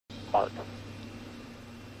mark.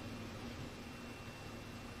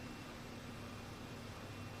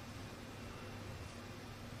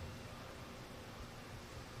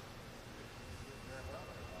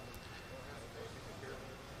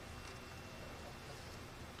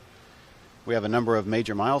 We have a number of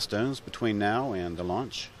major milestones between now and the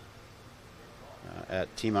launch.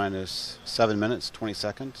 At T-minus 7 minutes, 20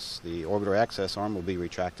 seconds, the orbiter access arm will be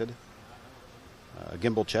retracted.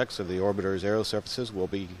 Gimbal checks of the orbiter's aero surfaces will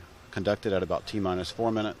be conducted at about T-minus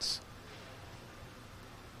 4 minutes.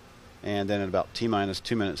 And then at about T-minus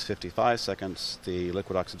 2 minutes, 55 seconds, the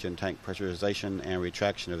liquid oxygen tank pressurization and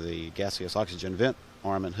retraction of the gaseous oxygen vent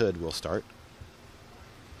arm and hood will start.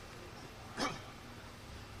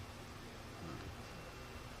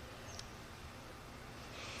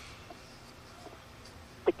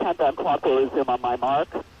 The countdown clock will resume on my mark.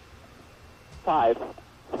 5,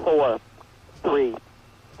 4, 3,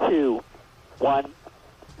 2, 1,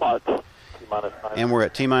 mark. And we're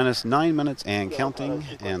at T-minus 9 minutes and counting,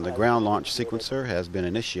 and the ground launch sequencer has been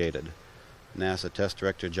initiated. NASA Test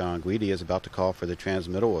Director John Guidi is about to call for the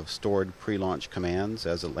transmittal of stored pre-launch commands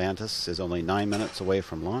as Atlantis is only 9 minutes away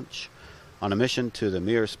from launch on a mission to the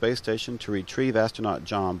Mir space station to retrieve astronaut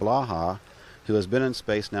John Blaha, who has been in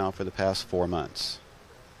space now for the past 4 months.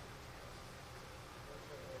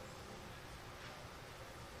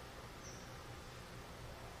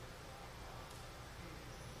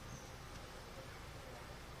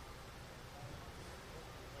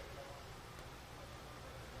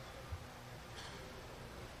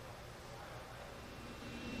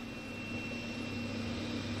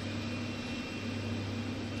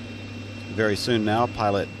 Very soon now,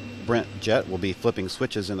 pilot Brent Jett will be flipping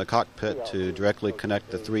switches in the cockpit to directly connect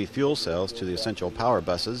the 3 fuel cells to the essential power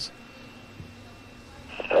buses.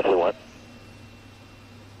 Everyone.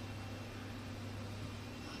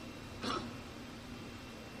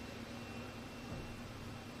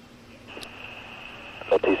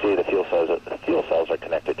 OTC, the fuel cells are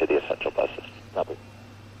connected to the essential buses. Copy.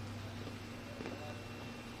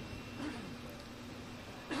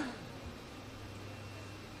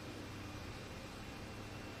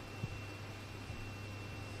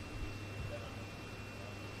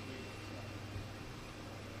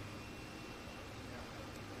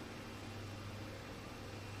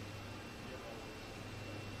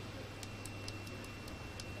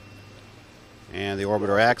 And the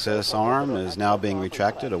orbiter access arm is now being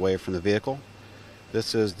retracted away from the vehicle.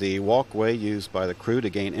 This is the walkway used by the crew to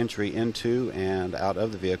gain entry into and out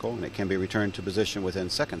of the vehicle, and it can be returned to position within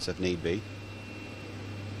seconds if need be.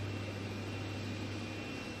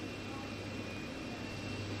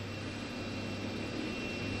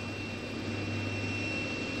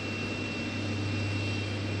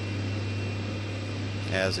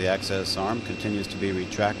 As the access arm continues to be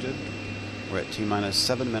retracted, we're at T-minus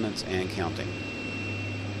 7 minutes and counting.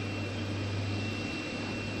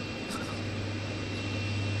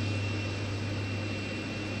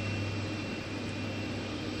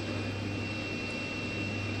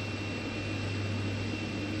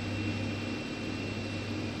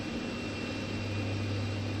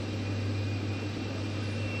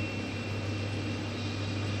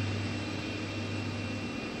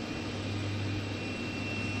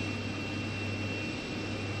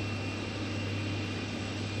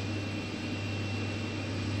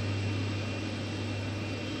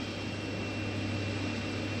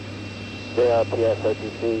 JRPS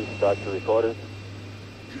OTC, start your recorders.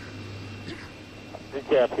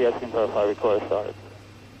 JRPS can verify recorder started.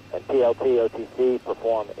 And PLT OTC,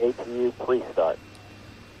 perform APU pre-start.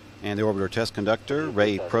 And the orbiter test conductor,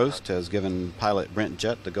 Ray Prost, has given pilot Brent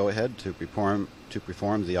Jett the go-ahead to perform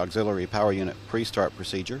the auxiliary power unit pre-start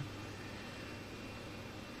procedure.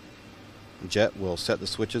 Jett will set the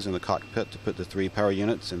switches in the cockpit to put the 3 power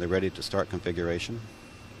units in the ready-to-start configuration.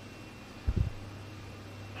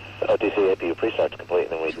 OTC APU pre-start's complete,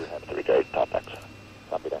 and then we do have the regard topics.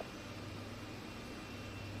 Copy that.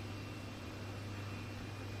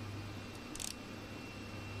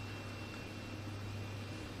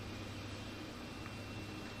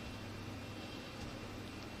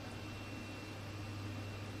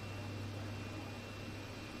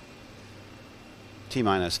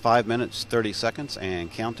 T-minus 5 minutes, 30 seconds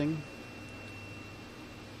and counting.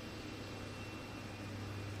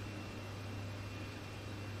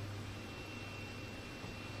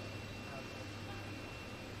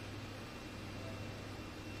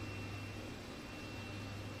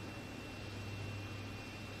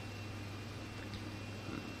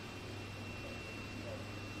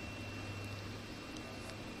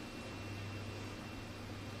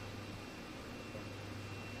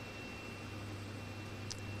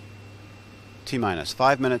 T-minus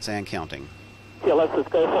 5 minutes and counting. Yeah, let's just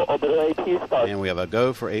go for orbital APU start. And we have a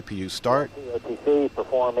go for APU start. OTC,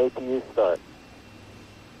 perform APU start.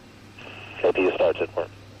 APU starts at work.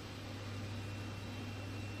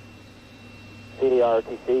 CDR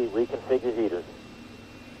OTC, reconfigure heaters.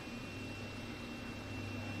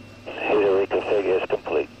 Heater reconfig is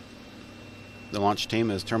complete. The launch team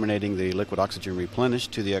is terminating the liquid oxygen replenish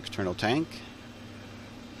to the external tank.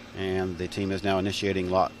 And the team is now initiating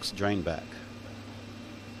LOX drain back.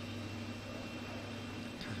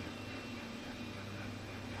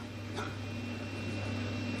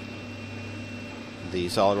 The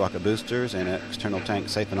solid rocket boosters and external tank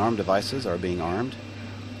safe and arm devices are being armed.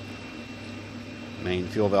 Main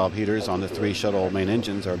fuel valve heaters on the 3 shuttle main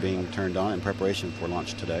engines are being turned on in preparation for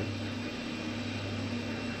launch today.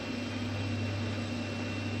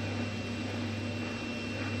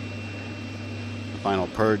 The final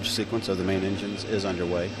purge sequence of the main engines is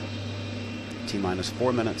underway. T-minus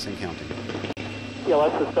 4 minutes and counting. Yeah,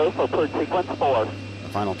 let's just go for purge sequence 4.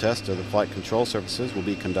 The final test of the flight control surfaces will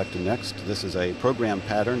be conducted next. This is a program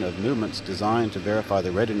pattern of movements designed to verify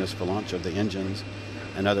the readiness for launch of the engines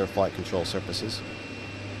and other flight control surfaces.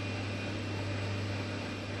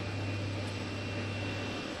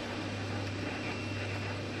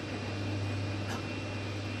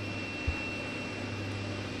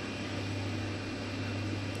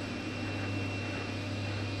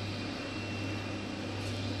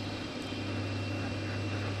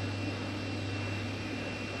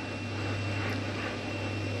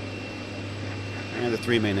 And the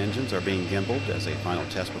 3 main engines are being gimbaled as a final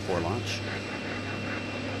test before launch.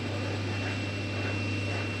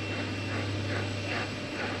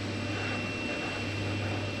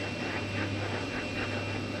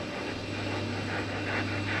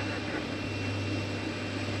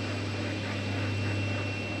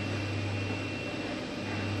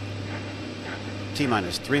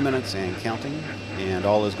 T-minus 3 minutes and counting, and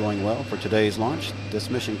all is going well for today's launch.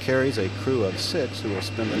 This mission carries a crew of 6 who will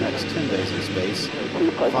spend the next 10 days in space,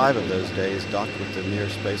 5 of those days docked with the Mir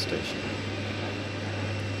space station.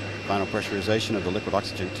 Final pressurization of the liquid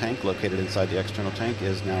oxygen tank located inside the external tank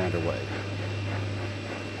is now underway.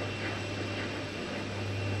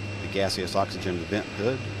 The gaseous oxygen vent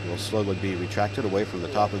hood will slowly be retracted away from the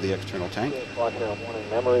top of the external tank. Watching on warning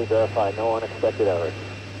memory, verify no unexpected errors.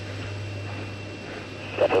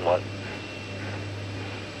 Captain 1.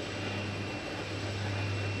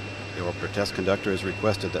 The orbiter test conductor has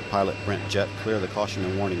requested that pilot Brent Jett clear the caution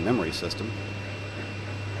and warning memory system.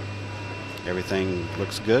 Everything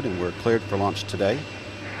looks good and we're cleared for launch today.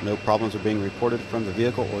 No problems are being reported from the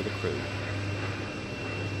vehicle or the crew.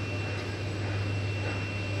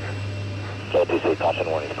 OTC caution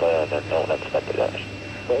warning is clear and there's no unexpected errors.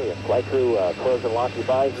 Okay, flight crew, close the launch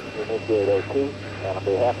devices, initiate O2, and on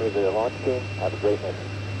behalf of the launch team, have a great mission.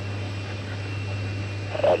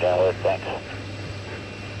 Roger, thanks.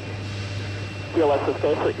 Yeah, let's just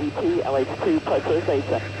go for ET, LH2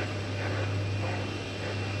 pressurization.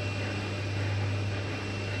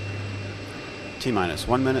 T-minus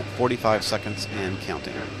 1 minute, 45 seconds and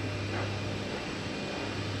counting.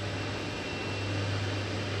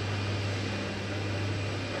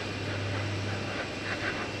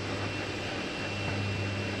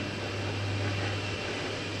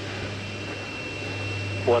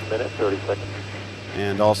 One minute, 30 seconds.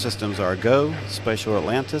 And all systems are go. Spatial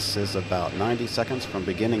Atlantis is about 90 seconds from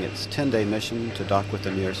beginning its 10-day mission to dock with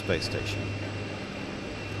the Mir space station.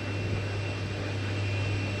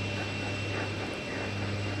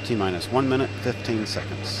 T-minus 1 minute, 15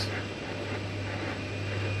 seconds.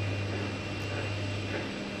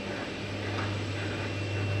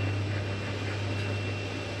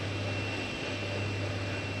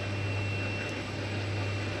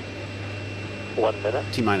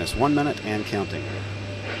 T-minus 1 minute and counting.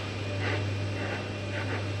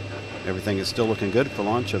 Everything is still looking good for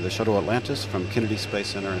launch of the Shuttle Atlantis from Kennedy Space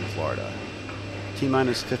Center in Florida.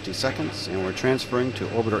 T-minus 50 seconds, and we're transferring to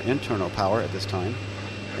orbiter internal power at this time.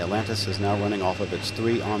 The Atlantis is now running off of its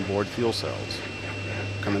 3 onboard fuel cells.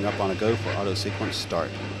 Coming up on a go for auto sequence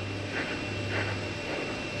start.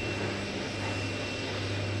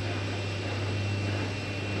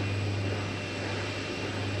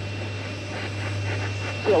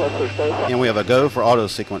 And we have a go for auto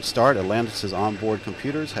sequence start. Atlantis' onboard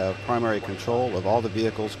computers have primary control of all the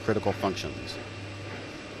vehicle's critical functions.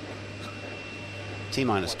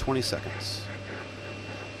 T-minus 20 seconds.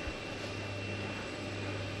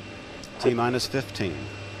 T-minus 15.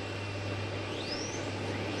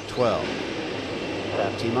 12.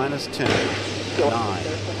 T-minus 10. 9.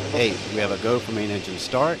 8. We have a go for main engine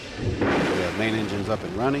start. We have main engines up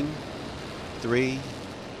and running. 3,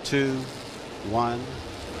 2, 1.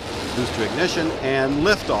 Booster ignition and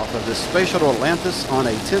liftoff of the Space Shuttle Atlantis on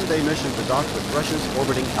a 10-day mission to dock with Russia's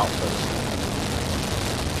orbiting outpost.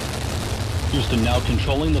 Houston now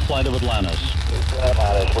controlling the flight of Atlantis.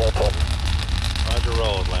 Roger,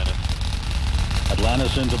 roll, Atlantis.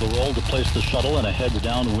 Atlantis into the roll to place the shuttle in a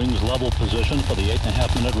heads-down, wings-level position for the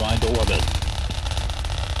 8.5-minute ride to orbit.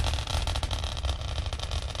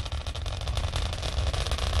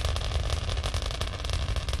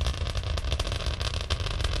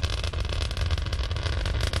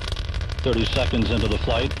 "30 seconds into the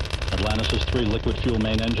flight, Atlantis' 3 liquid fuel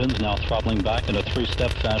main engines now throttling back in a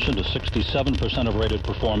 3-step fashion to 67% of rated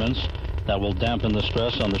performance. That will dampen the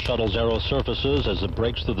stress on the shuttle's aero surfaces as it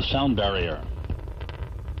breaks through the sound barrier.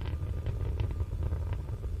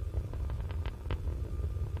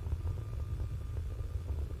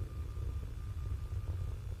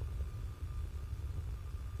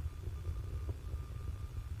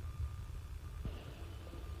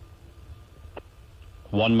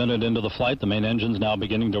 One minute into the flight, the main engine's now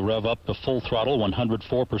beginning to rev up to full throttle,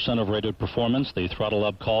 104% of rated performance. The throttle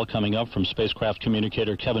up call coming up from spacecraft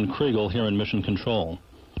communicator Kevin Kriegel here in Mission Control.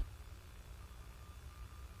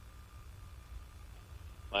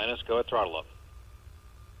 Linus, go at throttle up.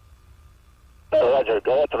 Roger,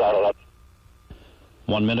 go at throttle up.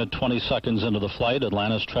 1 minute, 20 seconds into the flight,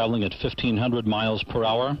 Atlantis traveling at 1,500 miles per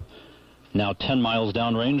hour. Now 10 miles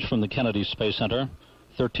downrange from the Kennedy Space Center,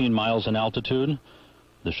 13 miles in altitude.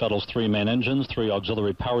 The shuttle's 3 main engines, 3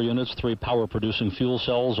 auxiliary power units, 3 power-producing fuel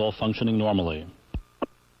cells, all functioning normally.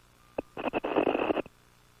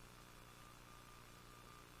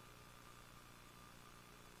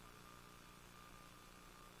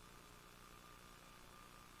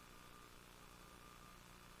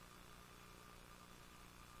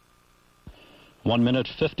 One minute,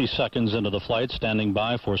 50 seconds into the flight, standing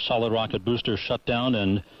by for solid rocket booster shutdown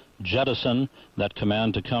and jettison. That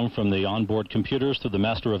command to come from the onboard computers through the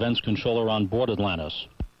master events controller on board Atlantis.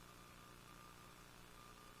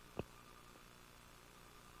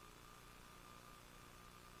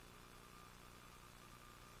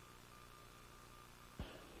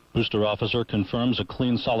 Booster officer confirms a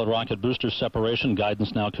clean solid rocket booster separation.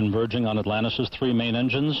 Guidance now converging on Atlantis' 3 main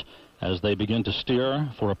engines as they begin to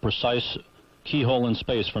steer for a precise keyhole in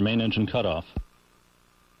space for main engine cutoff.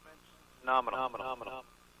 Nominal.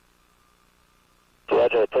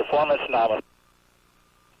 Roger, performance nominal.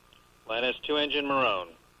 Linus, 2 engine maroon.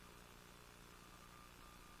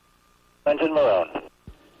 Engine maroon.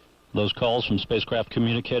 Those calls from spacecraft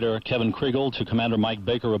communicator Kevin Kriegel to Commander Mike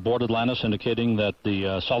Baker aboard Atlantis indicating that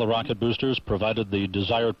the solid rocket boosters provided the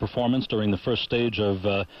desired performance during the first stage of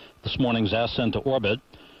this morning's ascent to orbit.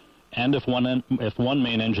 And if one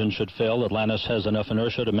main engine should fail, Atlantis has enough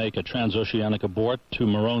inertia to make a transoceanic abort to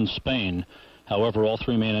Morón, Spain. However, all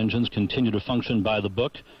 3 main engines continue to function by the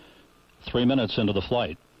book 3 minutes into the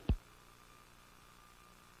flight.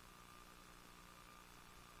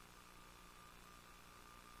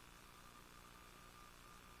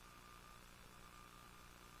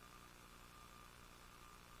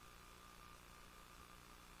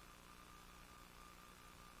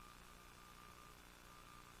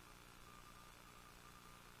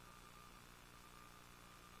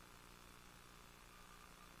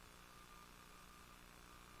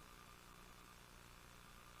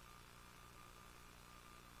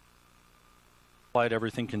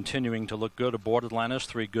 Everything continuing to look good aboard Atlantis.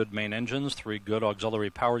 3 good main engines, 3 good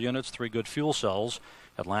auxiliary power units, 3 good fuel cells.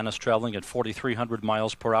 Atlantis traveling at 4,300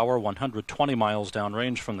 miles per hour, 120 miles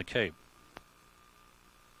downrange from the Cape.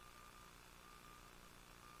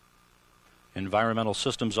 Environmental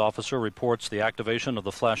Systems Officer reports the activation of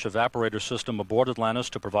the flash evaporator system aboard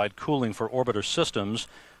Atlantis to provide cooling for orbiter systems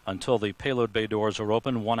until the payload bay doors are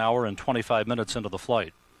open 1 hour and 25 minutes into the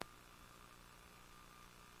flight.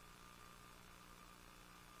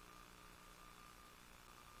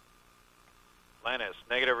 Linus,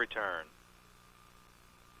 negative return.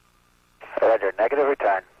 Roger, negative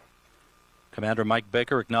return. Commander Mike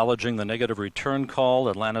Baker acknowledging the negative return call.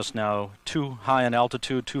 Atlantis now too high in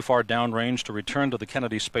altitude, too far downrange to return to the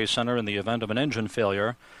Kennedy Space Center in the event of an engine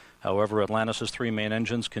failure. However, Atlantis' 3 main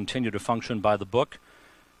engines continue to function by the book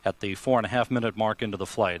at the 4.5-minute mark into the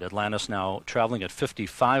flight. Atlantis now traveling at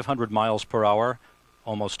 5,500 miles per hour,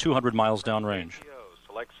 almost 200 miles downrange.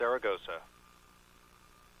 Select Zaragoza.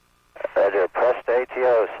 Roger, press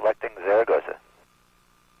ATO, selecting Zaragoza.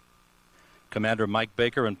 Commander Mike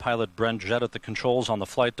Baker and pilot Brent Jett at the controls on the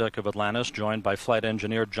flight deck of Atlantis, joined by flight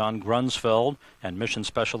engineer John Grunsfeld and mission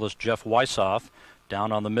specialist Jeff Wisoff.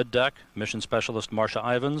 Down on the middeck, mission specialist Marsha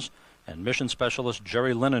Ivins and mission specialist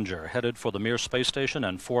Jerry Linenger, headed for the Mir space station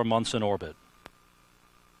and 4 months in orbit.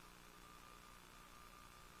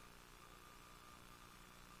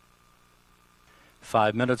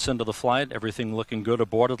 5 minutes into the flight, everything looking good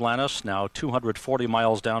aboard Atlantis, now 240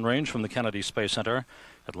 miles downrange from the Kennedy Space Center.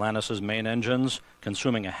 Atlantis' main engines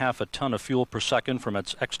consuming a half a ton of fuel per second from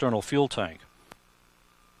its external fuel tank.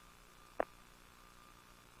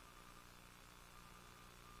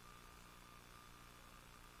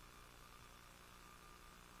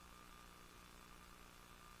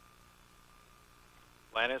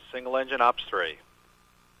 Atlantis, single engine, ops 3.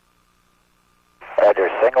 Roger,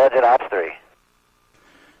 single engine, ops 3.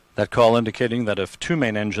 That call indicating that if 2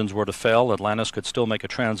 main engines were to fail, Atlantis could still make a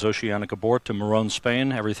transoceanic abort to Morón,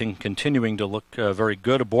 Spain. Everything continuing to look very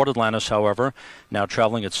good aboard Atlantis, however. Now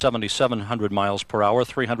traveling at 7,700 miles per hour,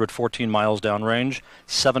 314 miles downrange,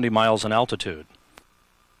 70 miles in altitude.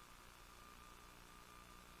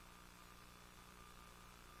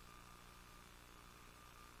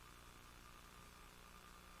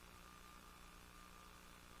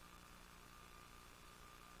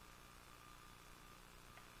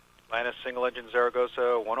 Atlantis, single engine,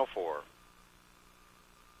 Zaragoza, 104.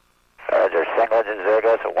 Roger, single engine,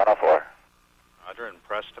 Zaragoza, 104. Roger, and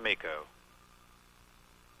press to MECO.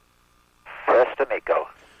 Press to MECO.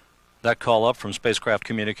 That call up from spacecraft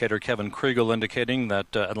communicator Kevin Kriegel indicating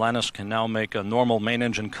that Atlantis can now make normal main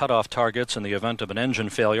engine cutoff targets in the event of an engine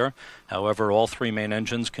failure. However, all 3 main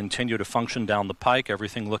engines continue to function down the pike,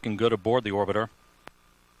 everything looking good aboard the orbiter.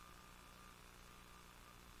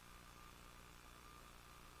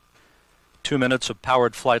 2 minutes of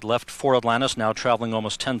powered flight left for Atlantis, now traveling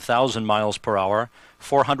almost 10,000 miles per hour,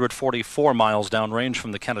 444 miles downrange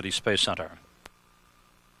from the Kennedy Space Center.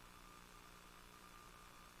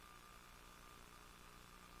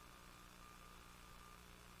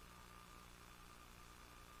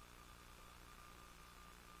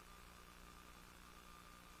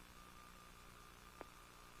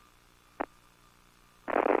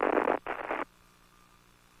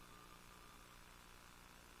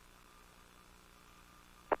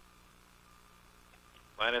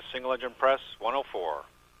 Atlantis, single engine, press 104.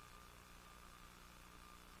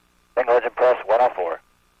 Single engine, press 104.